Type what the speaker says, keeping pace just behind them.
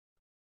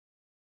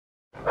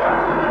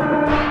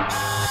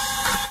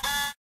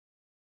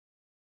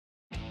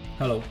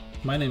Hello,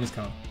 my name is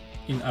KoNaR.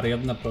 In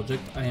Ariadna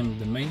project I am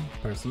the main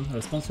person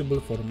responsible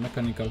for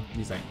mechanical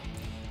design.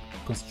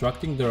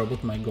 Constructing the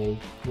robot, my goal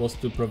was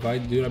to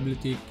provide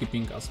durability,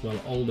 keeping as well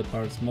all the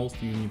parts most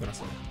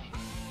universal.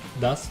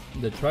 Thus,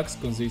 the tracks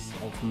consist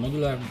of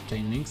modular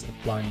chain links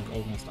applying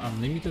almost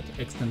unlimited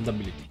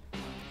extendability.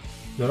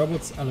 The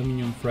robot's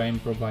aluminum frame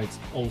provides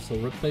also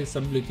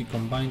replaceability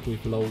combined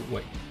with low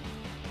weight.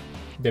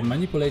 The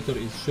manipulator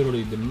is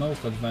surely the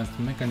most advanced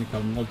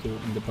mechanical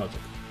module in the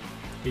project.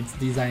 Its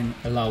design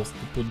allows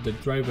to put the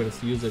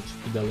driver's usage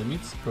to the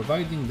limits,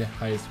 providing the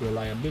highest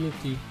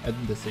reliability at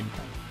the same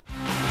time.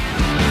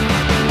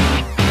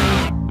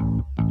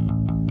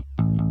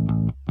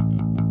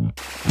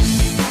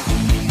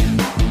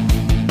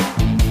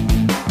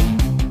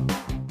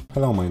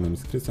 Hello, my name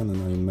is Christian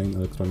and I am main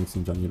electronics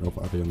engineer of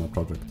Ariadna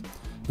project.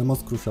 The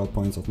most crucial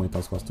points of my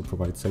task was to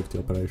provide safety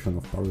operation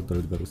of power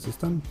delivery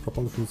system,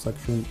 propulsion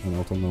section and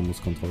autonomous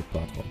control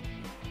platform.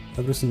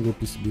 Every single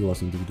PCB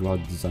was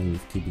individually designed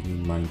with keeping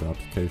in mind the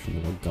application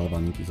of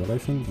galvanic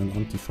isolation and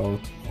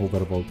anti-short,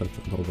 overvoltage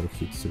and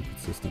overheat circuit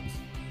systems.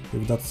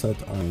 With that said,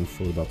 I am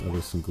sure that every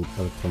single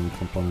electronic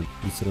component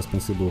is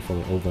responsible for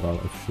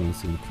overall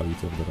efficiency and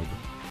quality of the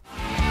robot.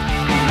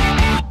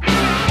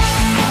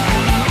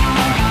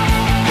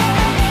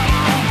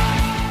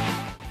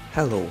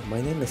 Hello,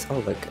 my name is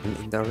Olek and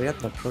in the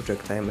Ariadna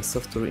project I am a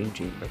software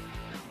engineer.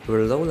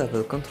 Our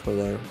low-level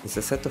controller is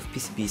a set of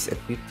PCBs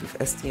equipped with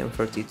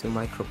STM32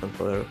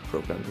 microcontroller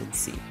programmed in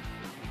C.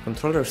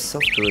 Controller's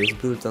software is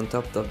built on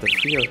top of the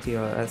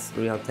FreeRTOS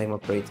real-time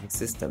operating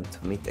system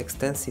to meet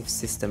extensive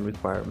system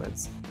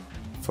requirements.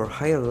 For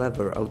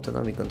higher-level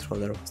autonomy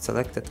controller,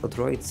 selected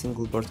Odroid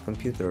single-board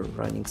computer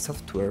running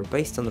software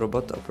based on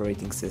robot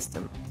operating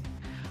system.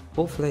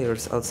 Both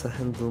layers also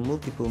handle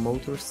multiple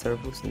motors,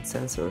 servos and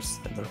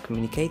sensors and are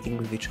communicating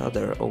with each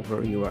other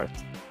over UART.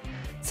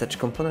 Such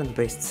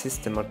component-based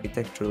system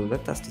architecture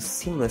let us to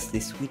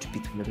seamlessly switch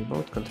between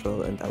remote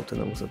control and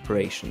autonomous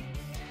operation.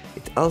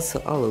 It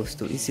also allows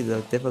to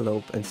easily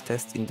develop and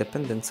test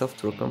independent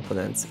software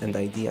components and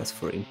ideas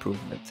for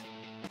improvement.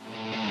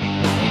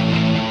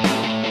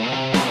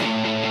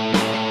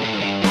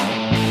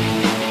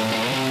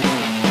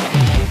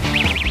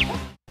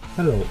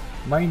 Hello,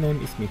 my name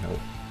is Michał.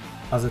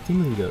 As a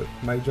team leader,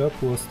 my job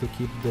was to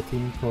keep the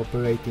team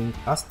cooperating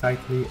as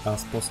tightly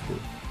as possible.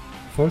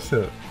 For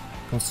sure,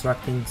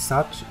 constructing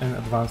such an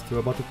advanced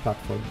robotic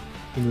platform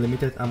in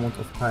limited amount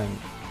of time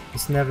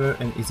is never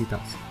an easy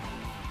task,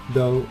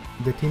 though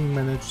the team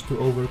managed to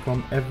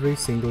overcome every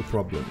single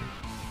problem.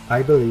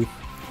 I believe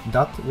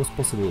that was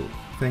possible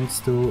thanks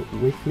to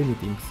weekly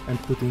meetings and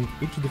putting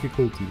each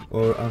difficulty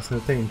or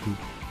uncertainty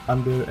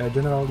under a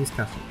general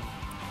discussion.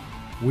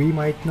 We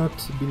might not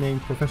be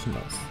named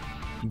professionals,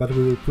 but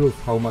we will prove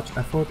how much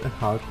effort and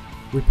heart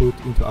we put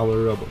into our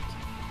robot.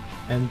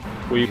 And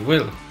we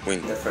will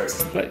win the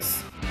first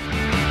place.